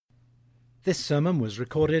This sermon was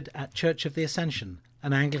recorded at Church of the Ascension,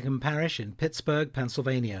 an Anglican parish in Pittsburgh,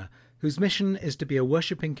 Pennsylvania, whose mission is to be a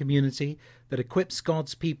worshipping community that equips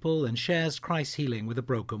God's people and shares Christ's healing with a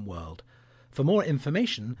broken world. For more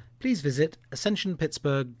information, please visit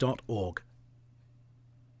ascensionpittsburgh.org.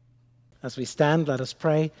 As we stand, let us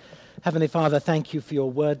pray. Heavenly Father, thank you for your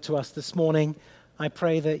word to us this morning. I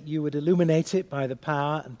pray that you would illuminate it by the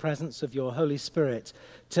power and presence of your Holy Spirit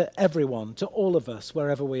to everyone, to all of us,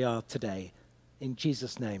 wherever we are today. In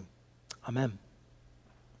Jesus' name, amen.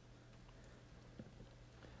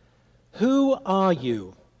 Who are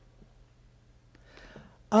you?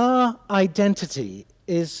 Our identity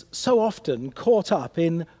is so often caught up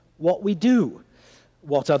in what we do,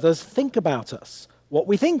 what others think about us, what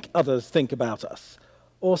we think others think about us,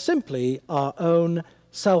 or simply our own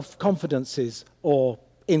self-confidences or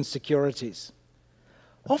insecurities.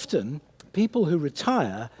 Often, people who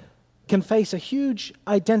retire can face a huge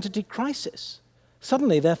identity crisis.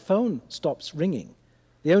 Suddenly, their phone stops ringing.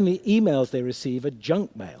 The only emails they receive are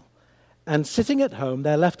junk mail. And sitting at home,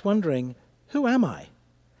 they're left wondering, who am I?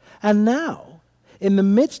 And now, in the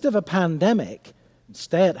midst of a pandemic,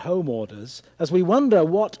 stay-at-home orders, as we wonder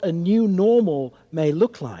what a new normal may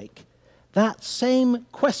look like, that same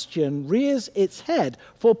question rears its head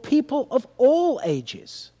for people of all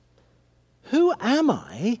ages. Who am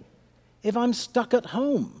I if I'm stuck at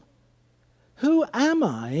home? Who am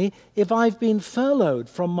I if I've been furloughed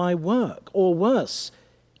from my work? Or worse,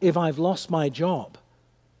 if I've lost my job?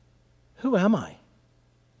 Who am I?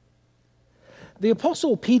 The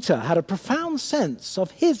Apostle Peter had a profound sense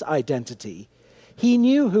of his identity. He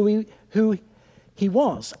knew who he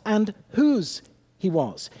was and whose he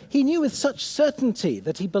was. He knew with such certainty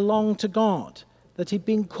that he belonged to God, that he'd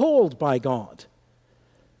been called by God.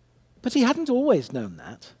 But he hadn't always known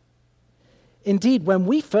that. Indeed, when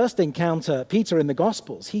we first encounter Peter in the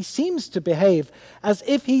Gospels, he seems to behave as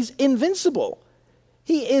if he's invincible.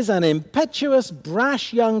 He is an impetuous,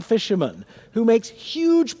 brash young fisherman who makes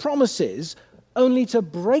huge promises only to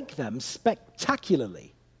break them spectacularly.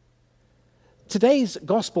 Today's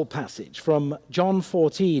gospel passage from John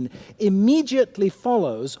 14 immediately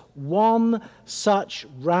follows one such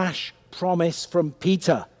rash promise from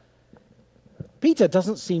Peter. Peter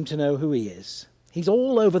doesn't seem to know who he is. He's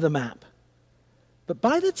all over the map. But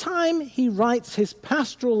by the time he writes his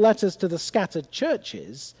pastoral letters to the scattered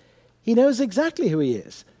churches, he knows exactly who he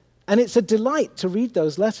is. And it's a delight to read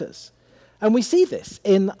those letters. And we see this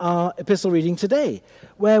in our epistle reading today,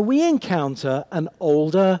 where we encounter an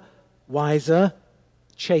older, wiser,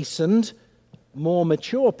 chastened, more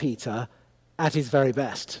mature Peter at his very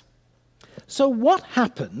best. So what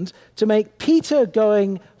happened to make Peter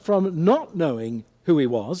going from not knowing who he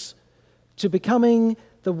was to becoming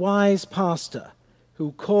the wise pastor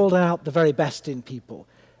who called out the very best in people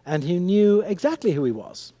and who knew exactly who he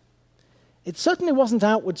was? It certainly wasn't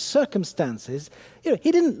outward circumstances.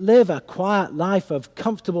 He didn't live a quiet life of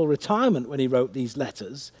comfortable retirement when he wrote these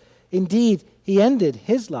letters. Indeed, he ended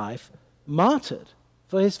his life martyred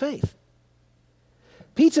for his faith.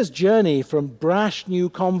 Peter's journey from brash new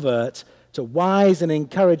convert to wise and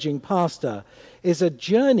encouraging pastor is a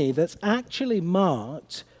journey that's actually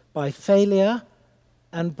marked by failure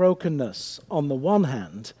and brokenness on the one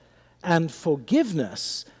hand, and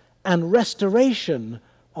forgiveness and restoration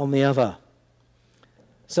on the other.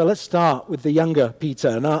 So let's start with the younger Peter.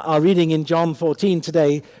 And our reading in John 14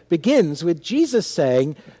 today begins with Jesus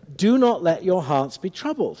saying, "Do not let your hearts be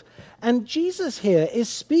troubled." And Jesus here is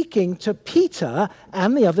speaking to Peter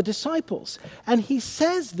and the other disciples. And he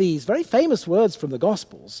says these very famous words from the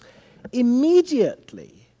Gospels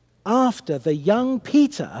immediately after the young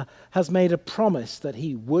Peter has made a promise that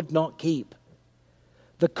he would not keep.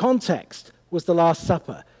 The context was the Last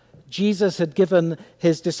Supper. Jesus had given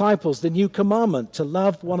his disciples the new commandment to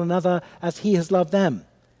love one another as he has loved them.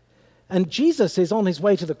 And Jesus is on his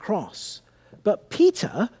way to the cross. But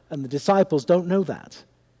Peter and the disciples don't know that.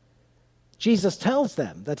 Jesus tells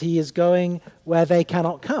them that he is going where they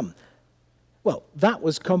cannot come. Well, that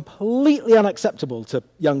was completely unacceptable to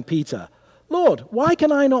young Peter. "Lord, why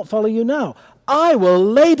can I not follow you now? I will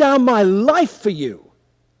lay down my life for you."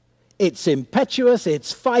 It's impetuous,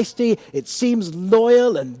 it's feisty, it seems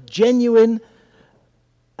loyal and genuine.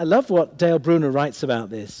 I love what Dale Bruner writes about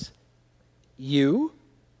this. You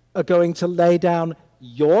are going to lay down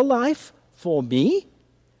your life for me?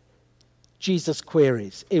 Jesus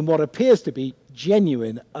queries in what appears to be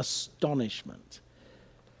genuine astonishment.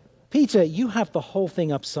 Peter, you have the whole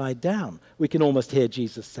thing upside down. We can almost hear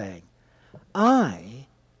Jesus saying, I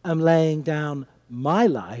am laying down my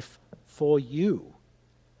life for you.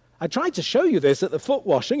 I tried to show you this at the foot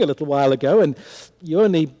washing a little while ago, and you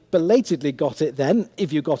only belatedly got it then,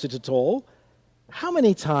 if you got it at all. How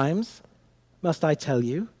many times must I tell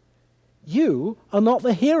you? You are not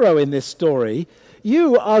the hero in this story.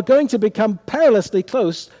 You are going to become perilously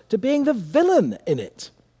close to being the villain in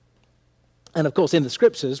it. And of course, in the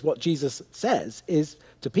scriptures, what Jesus says is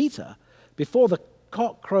to Peter, before the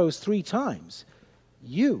cock crows 3 times,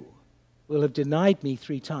 you will have denied me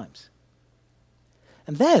 3 times.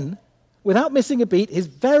 And then, without missing a beat, his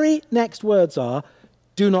very next words are,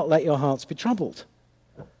 do not let your hearts be troubled.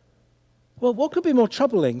 Well, what could be more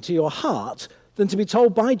troubling to your heart than to be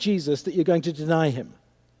told by Jesus that you're going to deny him?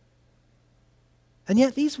 And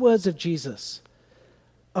yet these words of Jesus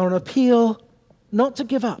are an appeal not to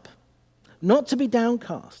give up, not to be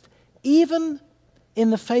downcast, even in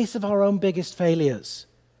the face of our own biggest failures.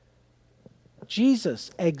 Jesus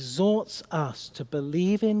exhorts us to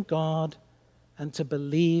believe in God and to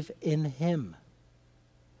believe in him.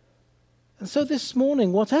 And so this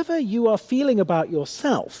morning, whatever you are feeling about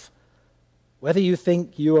yourself, whether you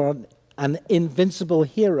think you are an invincible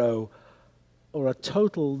hero or a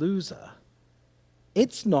total loser,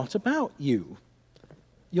 it's not about you.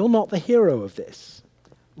 You're not the hero of this.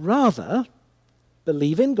 Rather,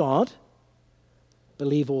 believe in God,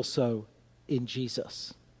 believe also in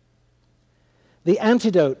Jesus. The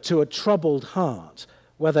antidote to a troubled heart,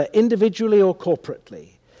 whether individually or corporately,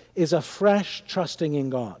 is a fresh trusting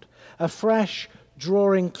in God, a fresh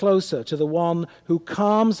drawing closer to the one who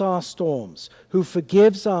calms our storms, who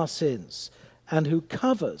forgives our sins, and who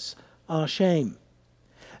covers our shame.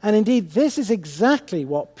 And indeed, this is exactly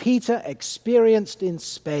what Peter experienced in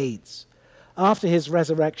spades. After his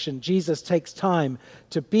resurrection, Jesus takes time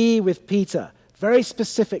to be with Peter very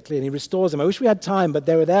specifically, and he restores him. I wish we had time, but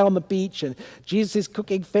they were there on the beach, and Jesus is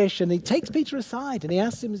cooking fish, and he takes Peter aside, and he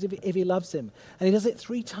asks him if he loves him. And he does it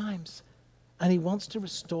 3 times, and he wants to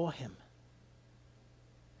restore him.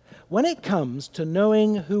 When it comes to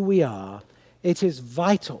knowing who we are, it is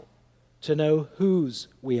vital to know whose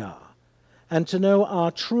we are, and to know our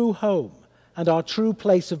true home and our true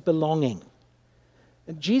place of belonging.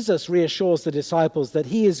 And Jesus reassures the disciples that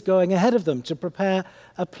he is going ahead of them to prepare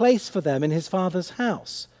a place for them in his Father's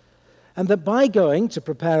house, and that by going to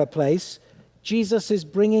prepare a place, Jesus is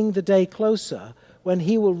bringing the day closer when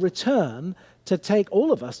he will return to take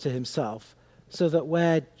all of us to himself, so that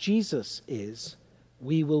where Jesus is,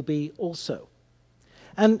 we will be also.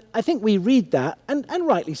 And I think we read that, and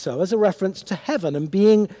rightly so, as a reference to heaven and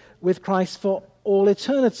being with Christ for all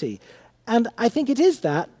eternity. And I think it is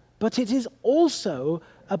that, but it is also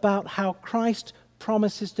about how Christ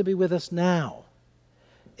promises to be with us now.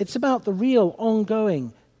 It's about the real,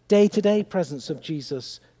 ongoing, day-to-day presence of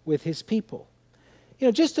Jesus with his people. You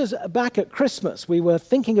know, just as back at Christmas we were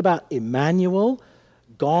thinking about Emmanuel,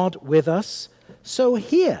 God with us, so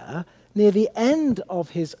here, near the end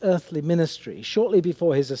of his earthly ministry, shortly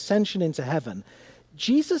before his ascension into heaven,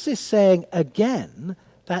 Jesus is saying again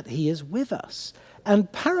that he is with us.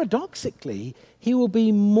 And paradoxically, he will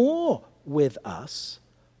be more with us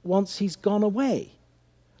once he's gone away.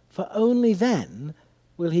 For only then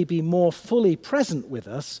will he be more fully present with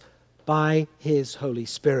us by his Holy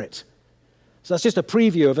Spirit. So that's just a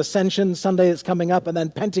preview of Ascension Sunday that's coming up, and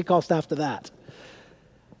then Pentecost after that.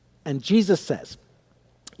 And Jesus says,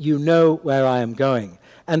 you know where I am going.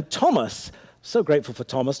 And Thomas, so grateful for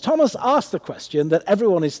Thomas, Thomas asked the question that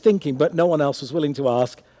everyone is thinking, but no one else was willing to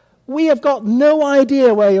ask. We have got no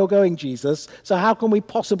idea where you're going, Jesus, so how can we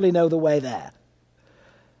possibly know the way there?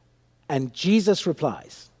 And Jesus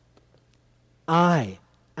replies, I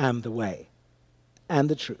am the way and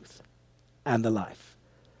the truth and the life.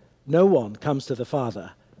 No one comes to the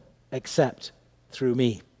Father except through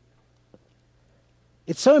me.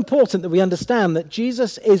 It's so important that we understand that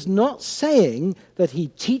Jesus is not saying that he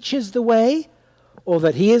teaches the way or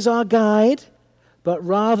that he is our guide, but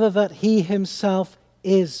rather that he himself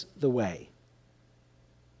is the way.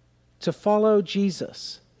 To follow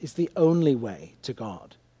Jesus is the only way to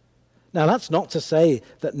God. Now, that's not to say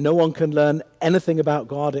that no one can learn anything about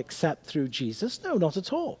God except through Jesus. No, not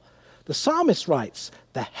at all. The psalmist writes,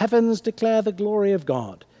 the heavens declare the glory of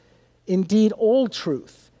God. Indeed, all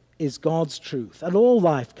truth is God's truth, and all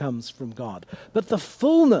life comes from God. But the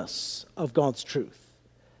fullness of God's truth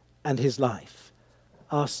and his life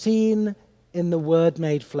are seen in the Word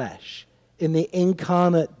made flesh, in the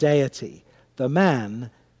incarnate deity, the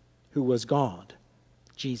man who was God,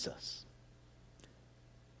 Jesus.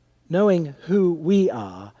 Knowing who we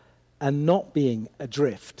are and not being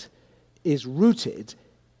adrift is rooted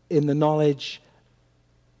in the knowledge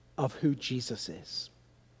of who Jesus is.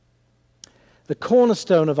 The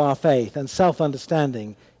cornerstone of our faith and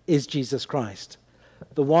self-understanding is Jesus Christ,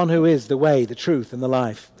 the one who is the way, the truth, and the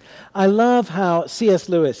life. I love how C.S.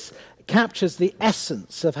 Lewis captures the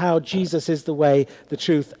essence of how Jesus is the way, the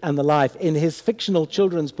truth, and the life in his fictional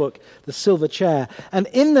children's book, The Silver Chair. And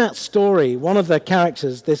in that story, one of the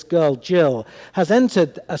characters, this girl Jill, has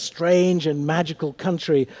entered a strange and magical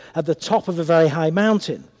country at the top of a very high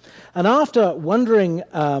mountain. And after wandering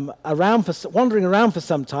around for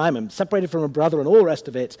some time and separated from her brother and all the rest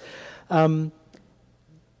of it, and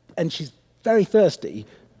she's very thirsty,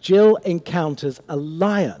 Jill encounters a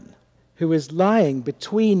lion who is lying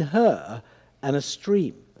between her and a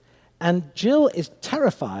stream. And Jill is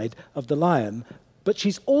terrified of the lion, but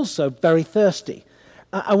she's also very thirsty.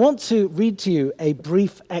 I want to read to you a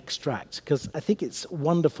brief extract because I think it's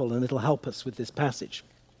wonderful and it'll help us with this passage.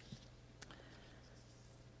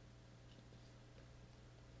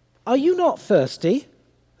 "Are you not thirsty?"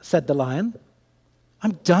 said the lion.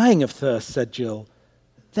 "I'm dying of thirst," said Jill.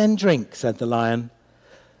 "Then drink," said the lion.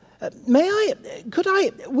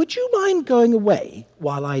 Would you mind going away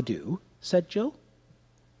while I do?" said Jill.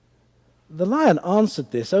 The lion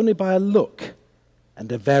answered this only by a look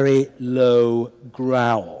and a very low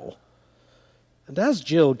growl. And as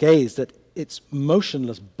Jill gazed at its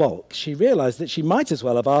motionless bulk, she realized that she might as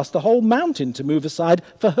well have asked the whole mountain to move aside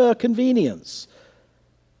for her convenience.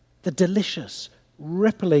 The delicious,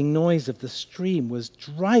 rippling noise of the stream was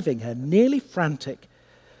driving her nearly frantic.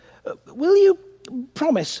 "Will you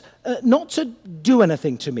promise not to do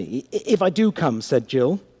anything to me if I do come?" said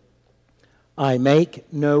Jill. "I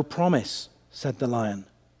make no promise," said the lion.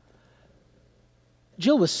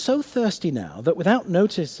 Jill was so thirsty now that without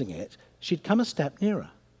noticing it, she'd come a step nearer.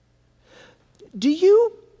 "Do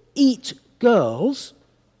you eat girls?"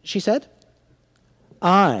 she said.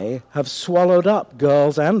 "I have swallowed up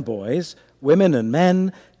girls and boys, women and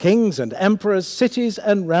men, kings and emperors, cities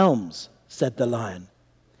and realms," said the lion.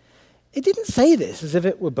 It didn't say this as if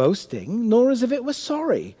it were boasting, nor as if it were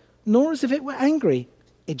sorry, nor as if it were angry.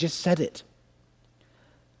 It just said it.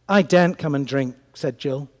 "I daren't come and drink," said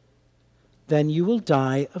Jill. "Then you will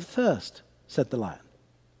die of thirst," said the lion.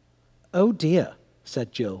 "Oh dear,"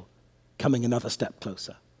 said Jill, coming another step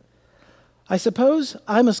closer. "I suppose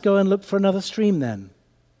I must go and look for another stream then."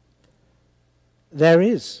 "There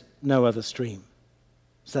is no other stream,"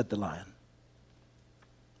 said the lion.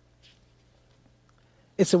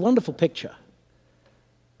 It's a wonderful picture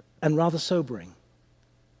and rather sobering.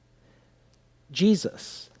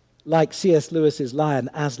 Jesus, like C.S. Lewis's lion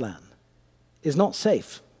Aslan, is not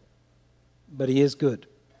safe, but he is good.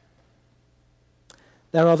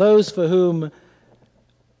 There are those for whom,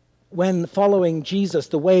 when following Jesus,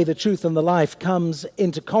 the way, the truth, and the life comes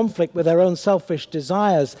into conflict with their own selfish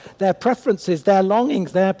desires, their preferences, their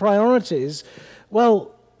longings, their priorities,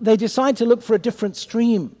 well, they decide to look for a different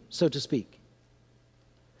stream, so to speak.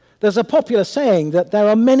 There's a popular saying that there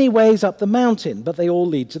are many ways up the mountain, but they all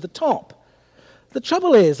lead to the top. The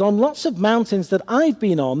trouble is, on lots of mountains that I've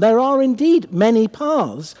been on, there are indeed many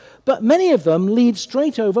paths, but many of them lead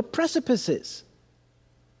straight over precipices.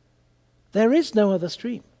 There is no other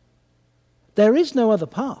stream. There is no other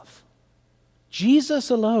path.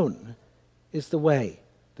 Jesus alone is the way,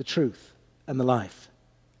 the truth, and the life.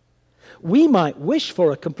 We might wish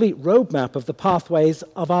for a complete roadmap of the pathways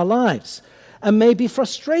of our lives, and may be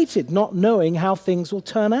frustrated not knowing how things will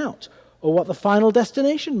turn out or what the final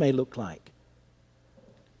destination may look like.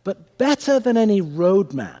 But better than any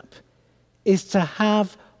roadmap is to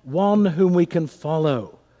have one whom we can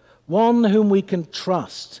follow, one whom we can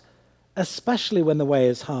trust, especially when the way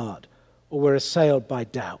is hard or we're assailed by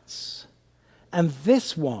doubts. And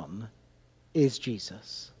this one is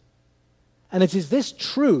Jesus. And it is this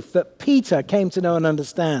truth that Peter came to know and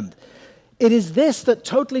understand. It is this that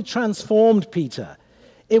totally transformed Peter.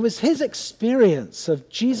 It was his experience of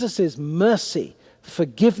Jesus' mercy,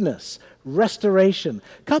 forgiveness, restoration,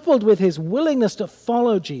 coupled with his willingness to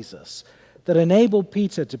follow Jesus, that enabled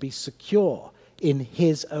Peter to be secure in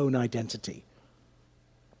his own identity.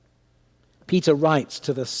 Peter writes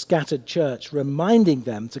to the scattered church, reminding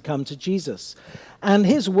them to come to Jesus. And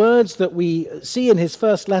his words that we see in his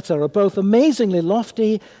first letter are both amazingly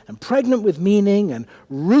lofty and pregnant with meaning and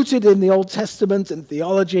rooted in the Old Testament and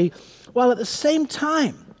theology, while at the same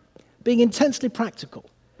time being intensely practical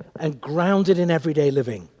and grounded in everyday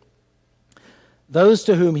living. Those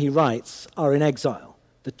to whom he writes are in exile.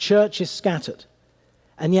 The church is scattered.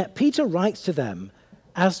 And yet Peter writes to them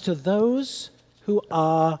as to those who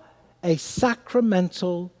are a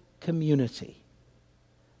sacramental community.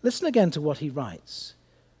 Listen again to what he writes.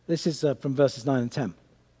 This is from verses 9 and 10.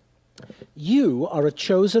 "You are a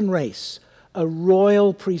chosen race, a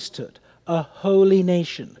royal priesthood, a holy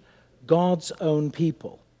nation, God's own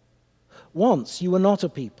people, Once you were not a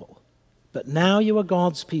people, but now you are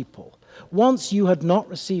God's people. Once you had not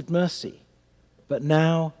received mercy, but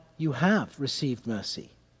now you have received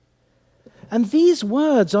mercy. And these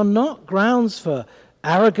words are not grounds for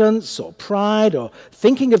arrogance or pride or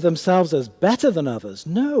thinking of themselves as better than others.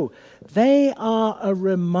 No, they are a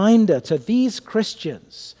reminder to these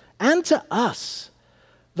Christians and to us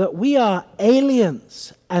that we are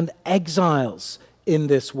aliens and exiles in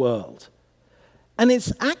this world. And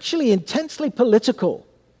it's actually intensely political.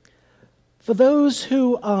 For those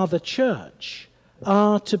who are the church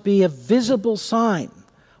are to be a visible sign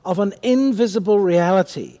of an invisible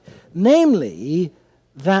reality, namely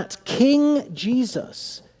that King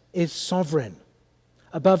Jesus is sovereign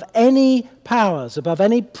above any powers, above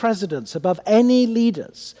any presidents, above any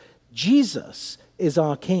leaders. Jesus is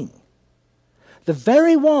our King. The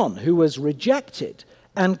very one who was rejected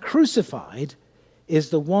and crucified is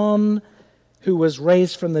the one who was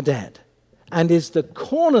raised from the dead and is the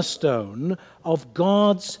cornerstone of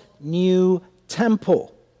God's new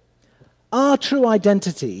temple. Our true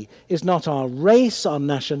identity is not our race, our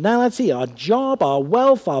nationality, our job, our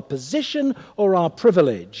wealth, our position, or our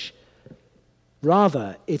privilege.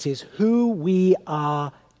 Rather, it is who we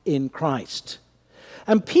are in Christ.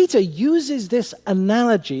 And Peter uses this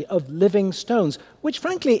analogy of living stones, which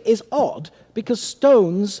frankly is odd because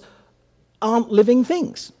stones aren't living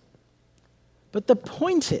things. But the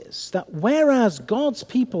point is that whereas God's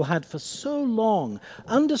people had for so long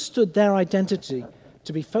understood their identity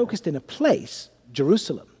to be focused in a place,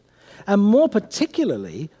 Jerusalem, and more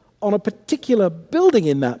particularly on a particular building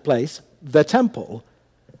in that place, the temple,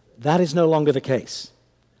 that is no longer the case.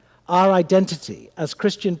 Our identity as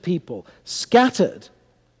Christian people, scattered,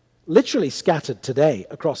 literally scattered today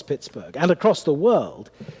across Pittsburgh and across the world,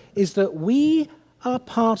 is that we are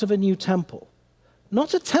part of a new temple.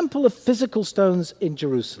 Not a temple of physical stones in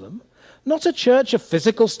Jerusalem, not a church of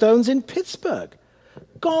physical stones in Pittsburgh.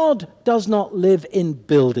 God does not live in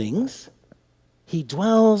buildings. He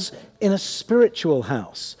dwells in a spiritual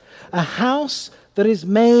house, a house that is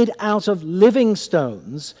made out of living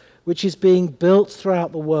stones, which is being built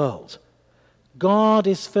throughout the world. God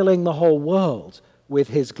is filling the whole world with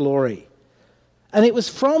his glory. And it was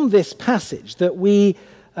from this passage that we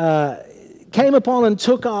came upon and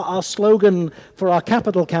took our slogan for our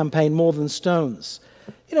capital campaign, More Than Stones.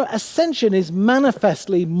 You know, Ascension is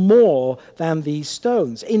manifestly more than these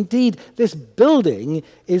stones. Indeed, this building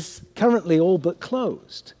is currently all but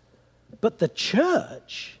closed. But the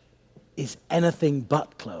church is anything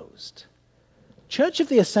but closed. Church of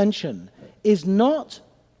the Ascension is not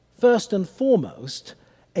first and foremost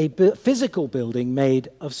a physical building made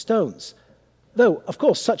of stones. Though, of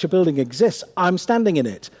course, such a building exists. I'm standing in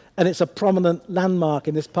it, and it's a prominent landmark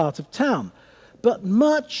in this part of town. But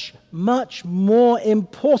much, much more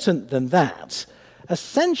important than that,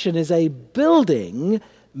 Ascension is a building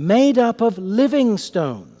made up of living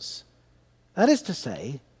stones. That is to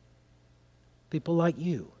say, people like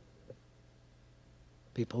you,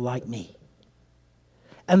 people like me.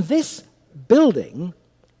 And this building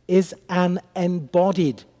is an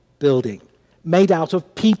embodied building made out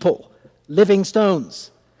of people, living stones.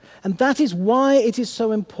 And that is why it is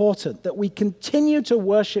so important that we continue to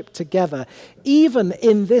worship together, even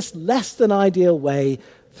in this less than ideal way,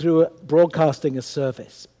 through broadcasting a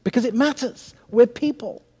service. Because it matters. We're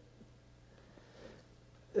people.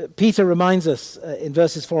 Peter reminds us in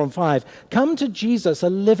verses 4 and 5, "Come to Jesus, a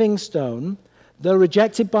living stone, though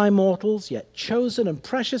rejected by mortals, yet chosen and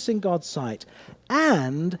precious in God's sight.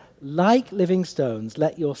 And, like living stones,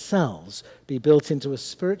 let yourselves be built into a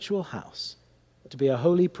spiritual house, to be a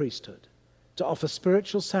holy priesthood, to offer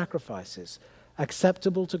spiritual sacrifices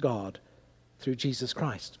acceptable to God through Jesus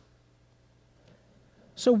Christ."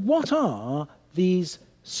 So what are these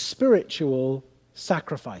spiritual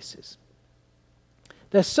sacrifices?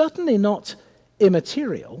 They're certainly not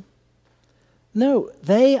immaterial. No,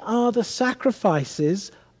 they are the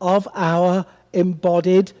sacrifices of our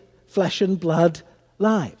embodied flesh and blood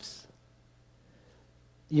lives.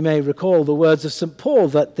 You may recall the words of St. Paul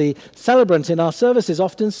that the celebrant in our services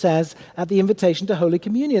often says at the invitation to Holy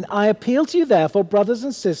Communion, "I appeal to you therefore, brothers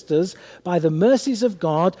and sisters, by the mercies of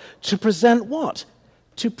God, to present" what?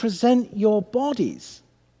 To present your bodies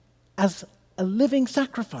as a living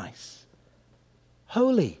sacrifice,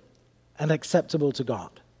 holy and acceptable to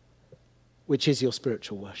God, which is your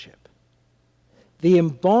spiritual worship. The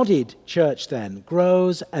embodied church then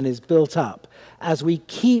grows and is built up as we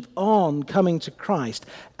keep on coming to Christ.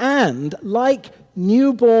 And like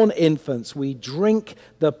newborn infants, we drink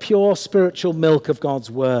the pure spiritual milk of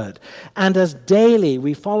God's word. And as daily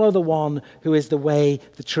we follow the one who is the way,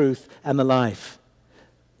 the truth, and the life.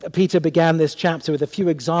 Peter began this chapter with a few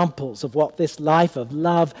examples of what this life of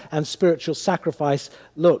love and spiritual sacrifice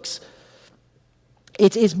looks.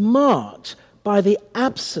 It is marked by the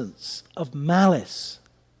absence of malice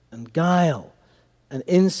and guile and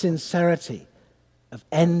insincerity, of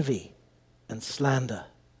envy and slander.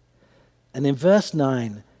 And in verse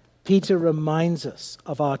 9, Peter reminds us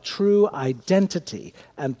of our true identity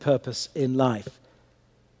and purpose in life.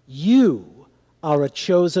 You are a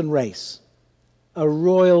chosen race, a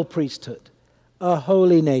royal priesthood, a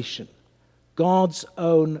holy nation, God's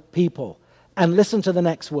own people. And listen to the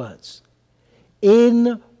next words.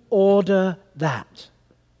 In order that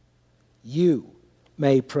you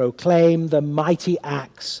may proclaim the mighty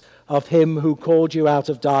acts of him who called you out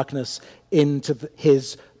of darkness into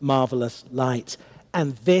his marvelous light.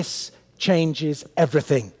 And this changes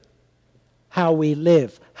everything. How we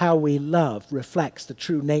live, how we love reflects the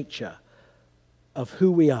true nature of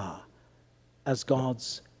who we are as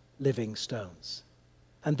God's living stones.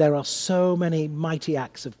 And there are so many mighty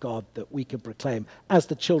acts of God that we can proclaim, as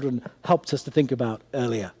the children helped us to think about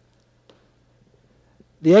earlier.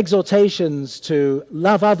 The exhortations to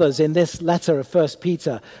love others in this letter of 1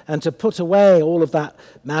 Peter and to put away all of that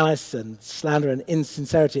malice and slander and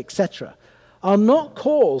insincerity, etc., are not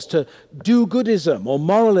calls to do-goodism or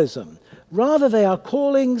moralism. Rather, they are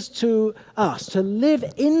callings to us to live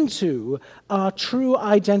into our true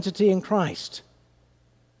identity in Christ.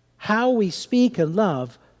 How we speak and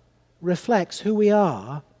love reflects who we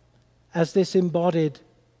are as this embodied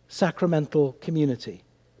sacramental community.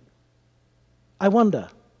 I wonder,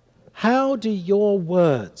 how do your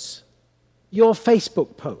words, your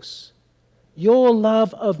Facebook posts, your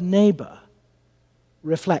love of neighbor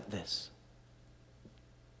reflect this?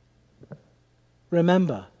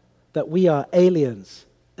 Remember that we are aliens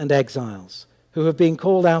and exiles who have been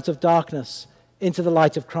called out of darkness into the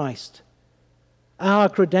light of Christ. Our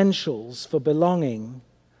credentials for belonging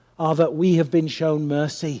are that we have been shown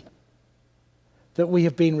mercy, that we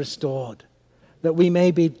have been restored, that we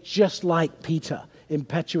may be just like Peter,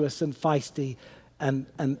 impetuous and feisty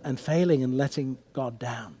and failing and letting God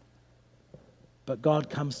down. But God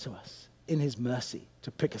comes to us in his mercy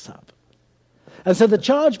to pick us up. And so the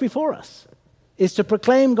charge before us is to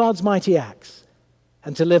proclaim God's mighty acts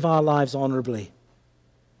and to live our lives honorably.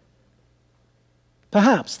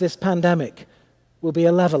 Perhaps this pandemic will be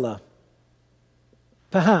a leveler.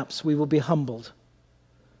 Perhaps we will be humbled.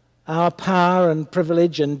 Our power and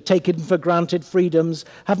privilege and taken for granted freedoms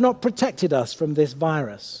have not protected us from this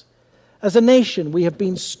virus. As a nation, we have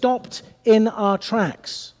been stopped in our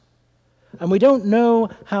tracks. And we don't know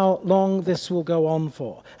how long this will go on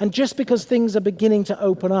for. And just because things are beginning to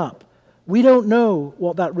open up, we don't know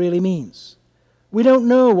what that really means. We don't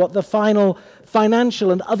know what the final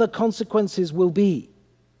financial and other consequences will be.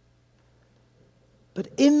 But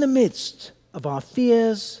in the midst of our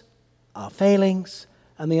fears, our failings,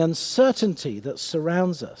 and the uncertainty that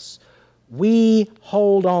surrounds us, we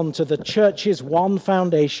hold on to the church's one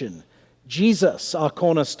foundation, Jesus, our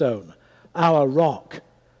cornerstone, our rock,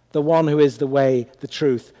 the one who is the way, the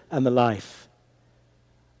truth, and the life.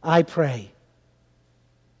 I pray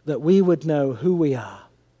that we would know who we are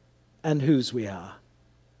and whose we are,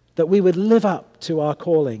 that we would live up to our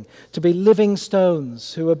calling, to be living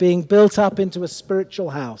stones who are being built up into a spiritual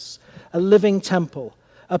house, a living temple,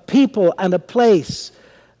 a people and a place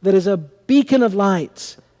that is a beacon of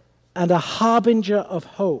light and a harbinger of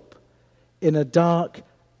hope in a dark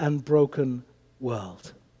and broken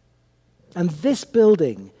world. And this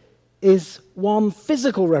building is one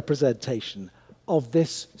physical representation of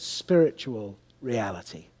this spiritual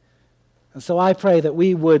reality. And so I pray that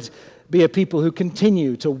we would be a people who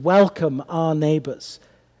continue to welcome our neighbors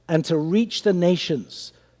and to reach the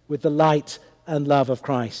nations with the light and love of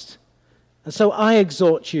Christ. And so I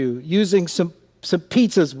exhort you, using St.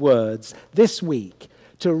 Peter's words this week,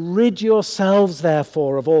 to rid yourselves,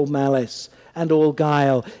 therefore, of all malice and all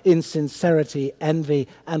guile, insincerity, envy,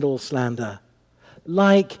 and all slander.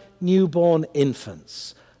 Like newborn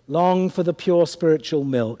infants, long for the pure spiritual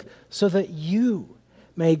milk, so that you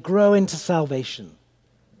may grow into salvation.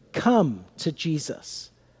 Come to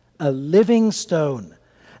Jesus, a living stone,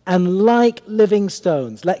 and like living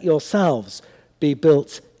stones, let yourselves be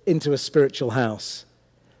built into a spiritual house.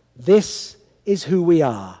 This is who we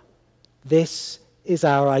are. This is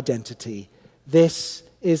our identity. This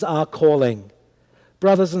is our calling.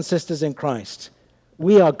 Brothers and sisters in Christ,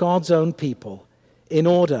 we are God's own people in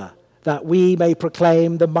order that we may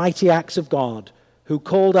proclaim the mighty acts of God who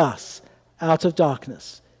called us out of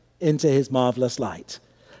darkness into his marvelous light.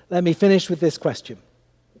 Let me finish with this question.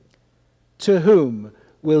 To whom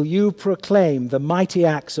will you proclaim the mighty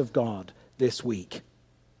acts of God this week?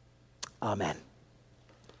 Amen.